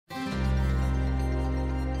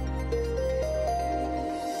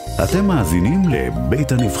אתם מאזינים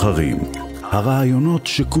לבית הנבחרים, הרעיונות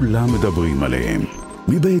שכולם מדברים עליהם,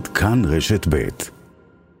 מבית כאן רשת בית.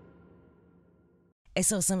 10:23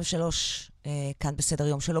 כאן בסדר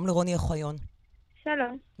יום. שלום לרוני אוחיון.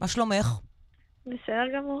 שלום. מה שלומך? בסדר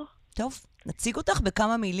גמור. טוב, נציג אותך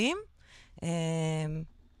בכמה מילים.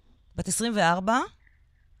 בת 24.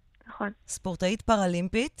 נכון. ספורטאית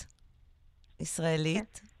פראלימפית,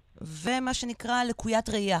 ישראלית, ומה שנקרא לקוית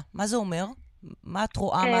ראייה. מה זה אומר? מה את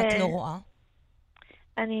רואה, מה את לא רואה?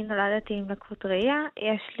 אני נולדתי עם לקות ראייה.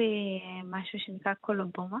 יש לי משהו שנקרא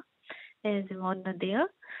קולובומה. זה מאוד נדיר.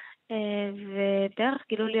 ובערך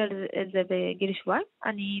גילו לי את זה בגיל שבועיים.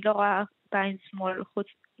 אני לא רואה בעין שמאל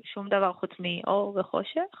שום דבר חוץ מאור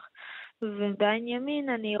וחושך. ובעין ימין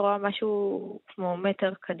אני רואה משהו כמו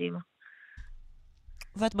מטר קדימה.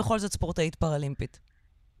 ואת בכל זאת ספורטאית פראלימפית.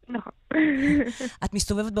 נכון. את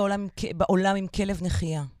מסתובבת בעולם עם כלב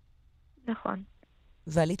נחייה. נכון.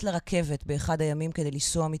 ועלית לרכבת באחד הימים כדי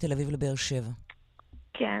לנסוע מתל אביב לבאר שבע.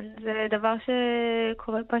 כן, זה דבר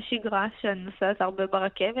שקורה בשגרה, שאני נוסעת הרבה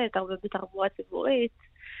ברכבת, הרבה בתחבורה ציבורית.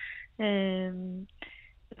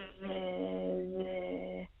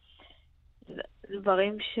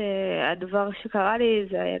 דברים שהדבר שקרה לי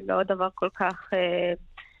זה לא דבר כל כך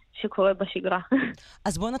שקורה בשגרה.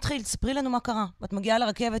 אז בואו נתחיל, תספרי לנו מה קרה. את מגיעה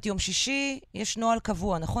לרכבת יום שישי, יש נוהל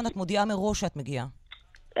קבוע, נכון? את מודיעה מראש שאת מגיעה.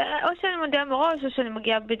 או שאני מודיעה מראש, או שאני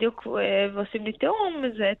מגיעה בדיוק ועושים לי תיאום.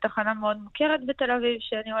 זו תחנה מאוד מוכרת בתל אביב,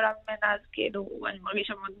 שאני עולה ממנה, אז כאילו אני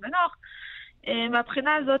מרגישה מאוד בנוח.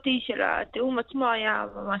 מהבחינה הזאת של התיאום עצמו היה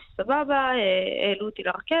ממש סבבה, העלו אותי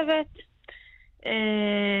לרכבת.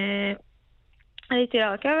 עליתי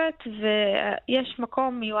לרכבת, ויש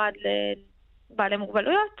מקום מיועד לבעלי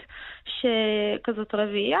מוגבלויות, שכזאת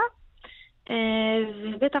רביעייה,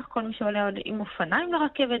 ובטח כל מי שעולה עם אופניים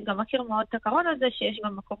לרכבת, גם מכיר מאוד את הקרון הזה, שיש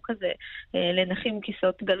גם מקום כזה לנכים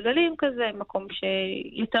כיסאות גלגלים כזה, מקום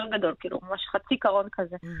שיותר גדול, כאילו ממש חצי קרון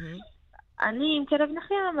כזה. אני עם כלב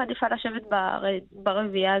נחייה מעדיפה לשבת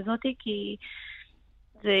ברביעייה הזאת, כי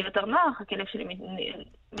זה יותר נוח, הכלב שלי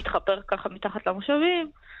מתחפר ככה מתחת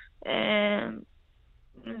למושבים,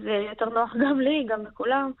 זה יותר נוח גם לי, גם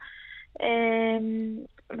לכולם.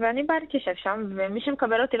 ואני באה להתיישב שם, ומי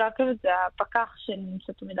שמקבל אותי לרכבת זה הפקח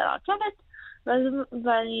שנמצא תמיד על הרכבת,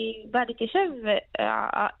 ואני באה להתיישב,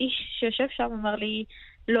 והאיש שיושב שם אומר לי,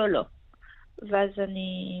 לא, לא. ואז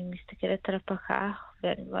אני מסתכלת על הפקח,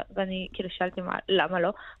 ואני כאילו שאלתי למה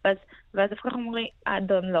לא, ואז הפקח אומר לי,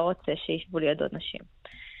 האדון לא רוצה שישבו לידו נשים.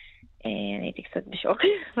 אני הייתי קצת בשוק,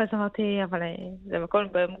 ואז אמרתי, אבל זה מקום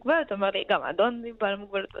במוגבלת, הוא אומר לי, גם האדון בעל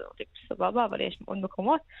מוגבלת, אמרתי, סבבה, אבל יש עוד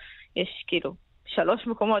מקומות, יש כאילו 3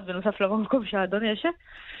 מקומות בנוסף למקום שהאדון ישב.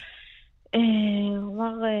 הוא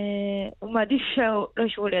אמר, הוא מעדיף שלא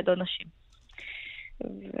ישבו לידו נשים.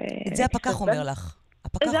 את זה הפקח אומר לך.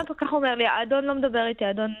 זה הפקח אומר לי, האדון לא מדבר איתי,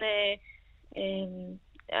 האדון,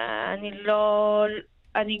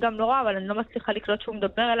 אני גם לא רואה, אבל אני לא מצליחה לקלוט שהוא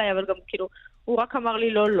מדבר אליי, אבל גם כאילו, הוא רק אמר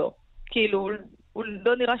לי לא, לא. כאילו, הוא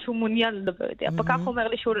לא נראה שהוא מעוניין לדבר איתי. הפקח אומר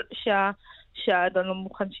לי שהאדון לא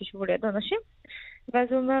מוכן שישבו לידו אנשים, ואז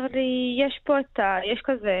הוא אומר לי, יש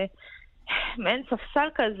כזה, מעין ספסל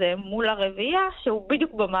כזה מול הרביעייה, שהוא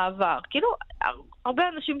בדיוק במעבר. כאילו, הרבה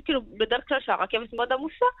אנשים, כאילו, בדרך כלל שהרכבת מאוד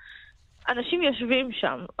עמוסה, אנשים יושבים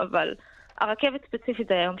שם, אבל הרכבת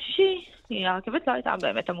ספציפית היה יום שישי, הרכבת לא הייתה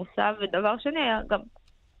באמת עמוסה, ודבר שני היה גם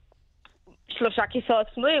 3 כיסאות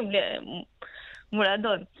פנויים מול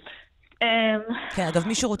האדון. כן, אגב,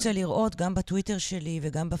 מי שרוצה לראות, גם בטוויטר שלי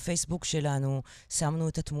וגם בפייסבוק שלנו, שמנו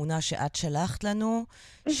את התמונה שאת שלחת לנו,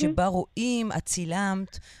 שבה את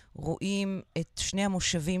צילמת, רואים את שני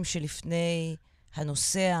המושבים שלפני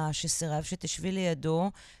הנוסע שסירב שתשבי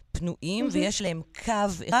לידו, פנויים, ויש להם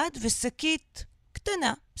קו אחד וסקית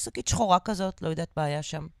קטנה, סקית שחורה כזאת, לא יודעת מה היה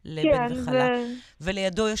שם, לבן וחלה.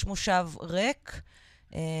 ולידו יש מושב ריק,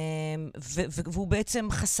 והוא בעצם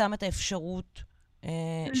חסם את האפשרות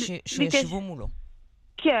שישבו מולו.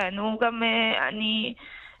 כן, הוא גם,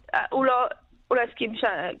 הוא לא הסכים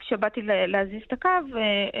כשבאתי להזיז את הקו,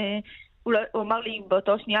 הוא אמר לי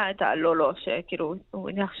באותו שנייה את הלא-לא, שכאילו הוא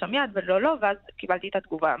הניח שם יד ולא לא, ואז קיבלתי את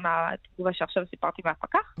התגובה שעכשיו סיפרתי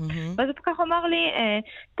מהפקח, ואז הפקח אמר לי,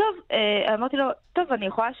 טוב, אמרתי לו, טוב, אני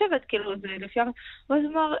יכולה לשבת, כאילו זה לפי, ואז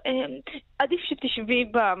הוא אמר, עדיף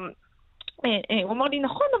שתשבי הוא אמר לי,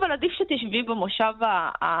 נכון, אבל עדיף שתשבי במושב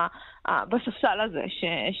בספסל הזה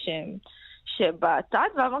שבצד,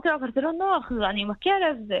 ואמרתי לו, אבל זה לא נוח, אני עם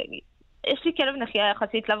הכלב, יש לי כלב נחייה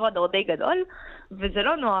יחסית לבrador די גדול, וזה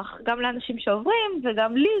לא נוח, גם לאנשים שעוברים,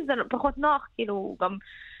 וגם לי זה פחות נוח, כאילו, גם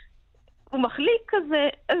הוא מחליק כזה,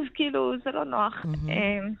 אז כאילו, זה לא נוח.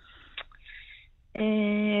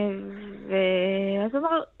 ואז הוא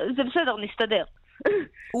אמר, זה בסדר, נסתדר.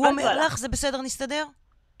 הוא אומר לך, זה בסדר, נסתדר?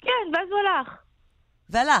 כן, ואז הוא הלך.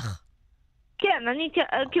 והלך? כן, אני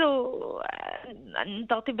כאילו, אני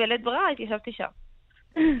נותרתי בלית ברירה, התיישבתי שם.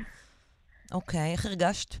 אוקיי, איך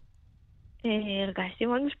הרגשת? הרגשתי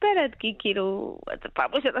מאוד משפלת, כי כאילו, זו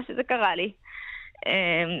פעם ראשונה שזה קרה לי.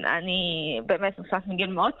 אני באמת נוסעת מגיל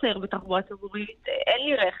מאוד צעיר בתחבורה ציבורית, אין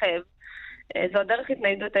לי רכב, זו הדרך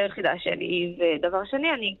התניידות היחידה שלי, ודבר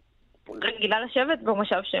שני, אני רגילה לשבת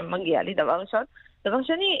במושב שמגיע לי, דבר ראשון. דבר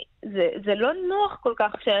שני, זה לא נוח כל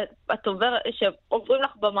כך שעוברים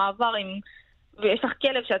לך במעבר ויש לך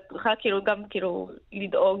כלב שאת צריכה כאילו גם כאילו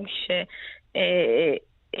לדאוג שהוא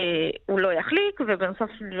לא יחליק, ובנוסף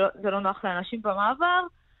זה לא נוח לאנשים במעבר.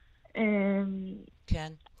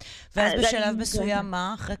 כן. ואז בשלב מסוים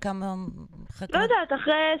מה? אחרי כמה... לא יודעת,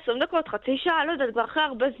 אחרי 20 דקות, חצי שעה, לא יודעת, כבר אחרי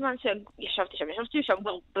הרבה זמן שישבתי שם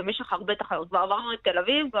כבר במשך הרבה תחנות, כבר עברנו את תל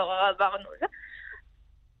אביב, כבר עברנו את זה.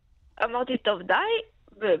 אמרתי, טוב, די,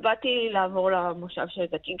 ובאתי לעבור למושב של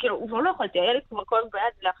זה, כי כאילו, כבר לא יכולתי, היה לי כבר כל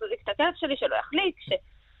ביד להחזיק את הכלב שלי, שלא יחליק,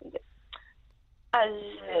 אז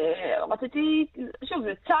רציתי, שוב,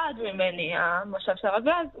 זה צעד ממני, המושב של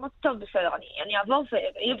הרגל, אז אמרתי, טוב, בסדר, אני אעבור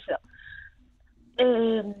ויהיה בסדר.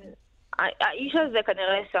 האיש הזה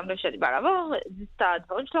כנראה שם לב שאני באה לעבור, את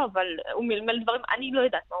הדברים שלו, אבל הוא מלמל דברים, אני לא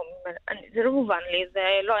יודעת מה הוא מלמל, זה לא מובן לי, זה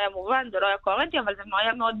לא היה מובן, זה לא היה קוהרנטי, אבל זה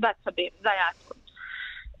היה מאוד בעצבים, זה היה עצוב.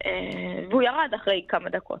 והוא ירד אחרי כמה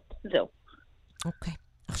דקות, זהו. אוקיי.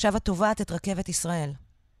 עכשיו את תובעת את רכבת ישראל.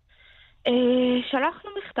 שלחנו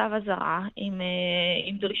מכתב הזרה עם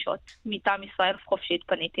דרישות, מטעם ישראל חופשית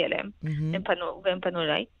פניתי אליהם, והם פנו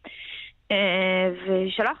אליי.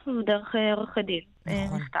 ושלחנו דרך עורכי דין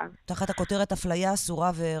מכתב. תחת הכותרת אפליה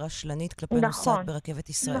אסורה ורשלנית כלפי נוסעת ברכבת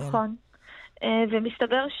ישראל. נכון.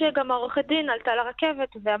 ומסתבר שגם העורכת דין עלתה לרכבת,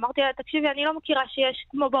 ואמרתי לה, תקשיבי, אני לא מכירה שיש,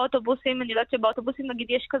 כמו באוטובוסים, אני יודעת שבאוטובוסים נגיד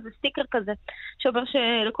יש כזה סטיקר כזה, שאומר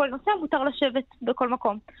שלכל נוסע מותר לשבת בכל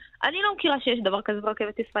מקום. אני לא מכירה שיש דבר כזה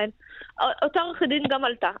ברכבת ישראל. אותה עורכת דין גם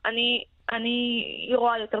עלתה. היא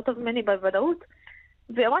רואה יותר טוב ממני בוודאות,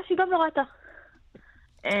 והיא אמרה שהיא גם לא ראתה.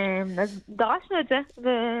 אז דרשנו את זה,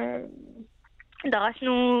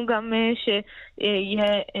 דרשנו גם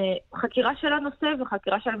שיהיה חקירה של הנושא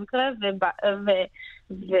וחקירה של המקרה,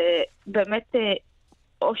 ובאמת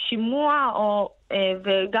או שימוע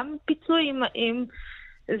וגם פיצוי אם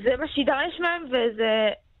זה מה שידרש מהם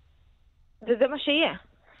וזה מה שיהיה.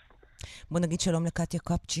 בוא נגיד שלום לקטיה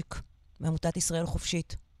קפצ'יק מעמותת ישראל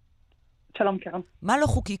חופשית. שלום קרן. מה לא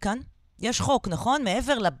חוקי כאן? יש חוק, נכון?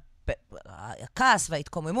 מעבר הכעס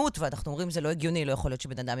וההתקוממות, ואנחנו אומרים זה לא הגיוני, לא יכול להיות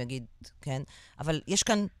שבן אדם יגיד, כן? אבל יש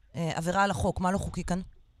כאן עבירה על החוק, מה לא חוקי כאן?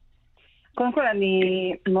 קודם כל, אני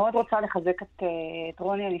מאוד רוצה לחזק את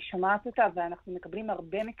רוני, אני שומעת אותה, ואנחנו מקבלים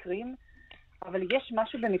הרבה מקרים, אבל יש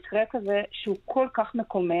משהו במקרה כזה שהוא כל כך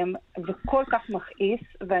מקומם וכל כך מכעיס,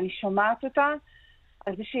 ואני שומעת אותה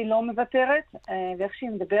על זה שהיא לא מוותרת, ואיך שהיא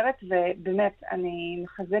מדברת, ובאמת, אני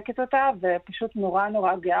מחזקת אותה, ופשוט נורא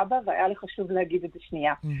נורא גאה בה, והיה לי חשוב להגיד את זה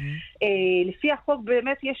שנייה. לפי החוק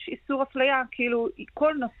באמת יש איסור אפליה, כאילו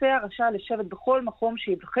כל נוסע רשאי לשבת בכל מקום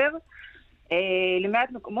שיבחר,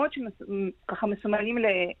 למעט מקומות שככה מסומנים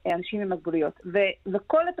לאנשים עם מוגבלויות.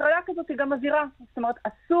 וכל הטרדה כזאת היא גם מזהירה, זאת אומרת,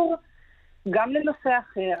 אסור גם לנוסע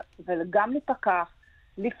אחר, וגם לפקח,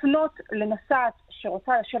 לפנות לנוסעת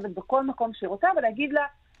שרוצה לשבת בכל מקום שהיא רוצה, ולהגיד לה,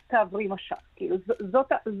 תעברי משל. כאילו,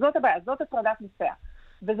 זאת הבעיה, זאת הטרדת נוסע.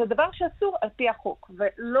 וזה דבר שאסור על פי החוק,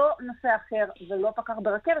 ולא נוסע אחר ולא פקח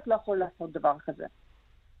ברכבת לא יכול לעשות דבר כזה.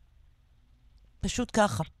 פשוט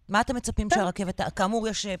ככה. מה אתם מצפים שהרכבת, כאמור,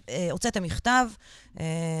 הוצאת מכתב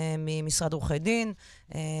ממשרד עורכי דין,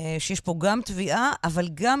 שיש פה גם תביעה, אבל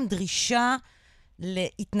גם דרישה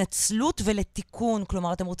להתנצלות ולתיקון.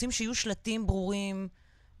 כלומר, אתם רוצים שיהיו שלטים ברורים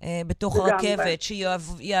בתוך הרכבת,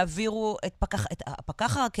 שיעבירו את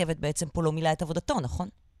פקח הרכבת בעצם פה לא מילא את עבודתו, נכון?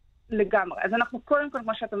 לגמרי. אז אנחנו קודם כל,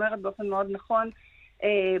 כמו שאת אומרת באופן מאוד נכון,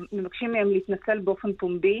 מבקשים מהם להתנצל באופן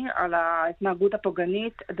פומבי על ההתנהגות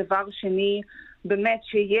הפוגענית. דבר שני, באמת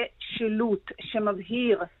שיהיה שילוט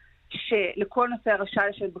שמבהיר שלכל נוסע רשאי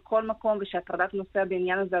לשבת בכל מקום, ושהטרדת נוסע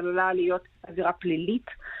בעניין הזה עלולה להיות עבירה פלילית.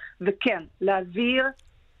 וכן, להעביר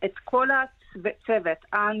את כל הצוות,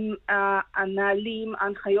 הנהלים,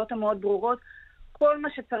 ההנחיות המאוד ברורות, כל מה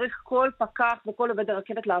שצריך כל פקח וכל עובד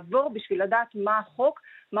הרכבת לעבור בשביל לדעת מה החוק,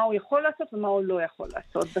 מה הוא יכול לעשות ומה הוא לא יכול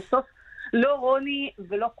לעשות. בסוף לא רוני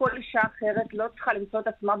ולא כל אישה אחרת לא צריכה למצוא את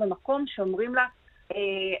עצמה במקום שאומרים לה,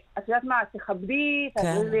 את יודעת מה, תכבדי,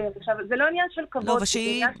 זה לא עניין של כבוד, זה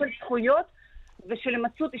עניין של זכויות ושל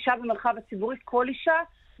מצאות אישה במרחב הציבורי. כל אישה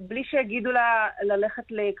בלי שיגידו לה ללכת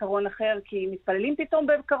לקרון אחר, כי מתפללים פתאום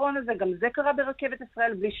בקרון הזה, גם זה קרה ברכבת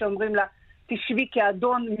ישראל, בלי שאומרים לה, תשבי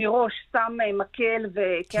כאדון מראש, שם מקל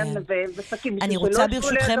וסכים. אני רוצה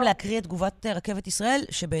ברשותכם להקריא את תגובת רכבת ישראל,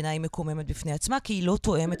 שבעיניי מקוממת בפני עצמה, כי היא לא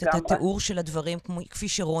תואמת את התיאור של הדברים, כפי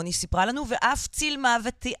שרוני סיפרה לנו, ואף צילמה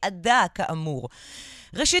ותיעדה כאמור.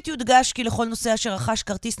 ראשית יודגש כי לכל נוסע שרכש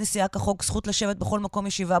כרטיס נסיעה כחוק זכות לשבת בכל מקום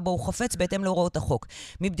ישיבה בו הוא חפץ בהתאם להוראות החוק.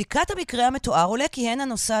 מבדיקת המקרה המתואר עולה כי הן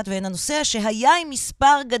הנוסעת והן הנוסע שהיה עם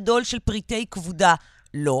מספר גדול של פריטי כבודה,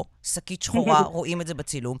 לא, שקית שחורה, רואים את זה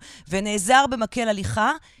בצילום, ונעזר במקל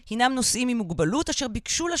הליכה, הינם נוסעים עם מוגבלות אשר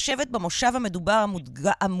ביקשו לשבת במושב המדובר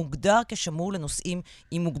המוגדר כשמור לנוסעים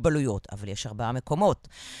עם מוגבלויות. אבל יש 4 מקומות.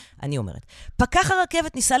 אני אומרת, פקח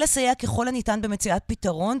הרכבת ניסה לסייע ככל הניתן במציאת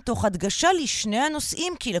פתרון, תוך הדגשה לשני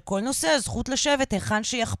הנוסעים, כי לכל נוסע זכות לשבת היכן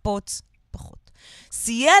שיחפוץ. פחות.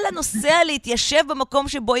 סייע לנוסע להתיישב במקום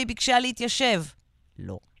שבו היא ביקשה להתיישב.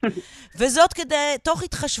 לא. וזאת תוך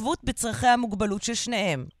התחשבות בצרכי המוגבלות של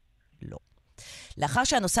שניהם. לא. לאחר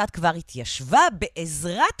שהנוסעת כבר התיישבה,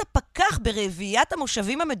 בעזרת הפקח ברביעיית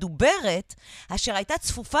המושבים המדוברת, אשר הייתה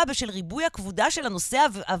צפופה בשל ריבוי הכבודה של הנוסע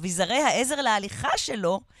ואביזרי העזר להליכה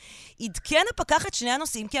שלו, עדכן הפקח את שני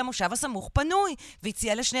הנוסעים כי המושב הסמוך פנוי,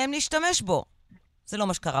 והציע לשניהם להשתמש בו. זה לא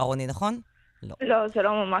מה שקרה, רוני, נכון? לא. לא, זה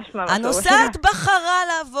לא ממש הנוסעת בחרה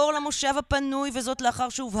לעבור למושב הפנוי, וזאת לאחר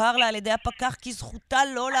שהובהר לה על ידי הפקח כי זכותה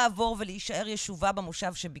לא לעבור ולהישאר ישובה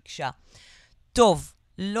במושב שביקשה. טוב,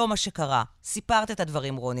 לא מה שקרה. סיפרת את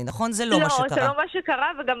הדברים, רוני, נכון? זה לא מה שקרה. לא, זה לא מה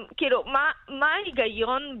שקרה, וגם, כאילו, מה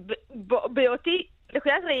ההיגיון באותי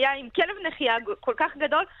לקוית ראייה עם כלב נחייה כל כך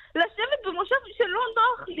גדול, לשבת במושב שלא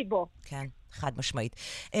נוח לי בו. כן. חד משמעית.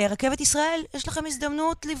 רכבת ישראל, יש לכם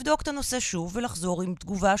הזדמנות לבדוק את הנושא שוב ולחזור עם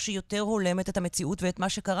תגובה שיותר הולמת את המציאות ואת מה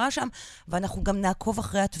שקרה שם, ואנחנו גם נעקוב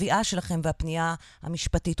אחרי התביעה שלכם והפנייה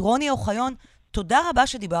המשפטית. רוני אוחיון, תודה רבה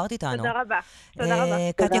שדיברת איתנו. תודה רבה. תודה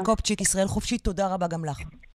רבה. קטיה קופצ'יק, ישראל חופשית, תודה רבה גם לך.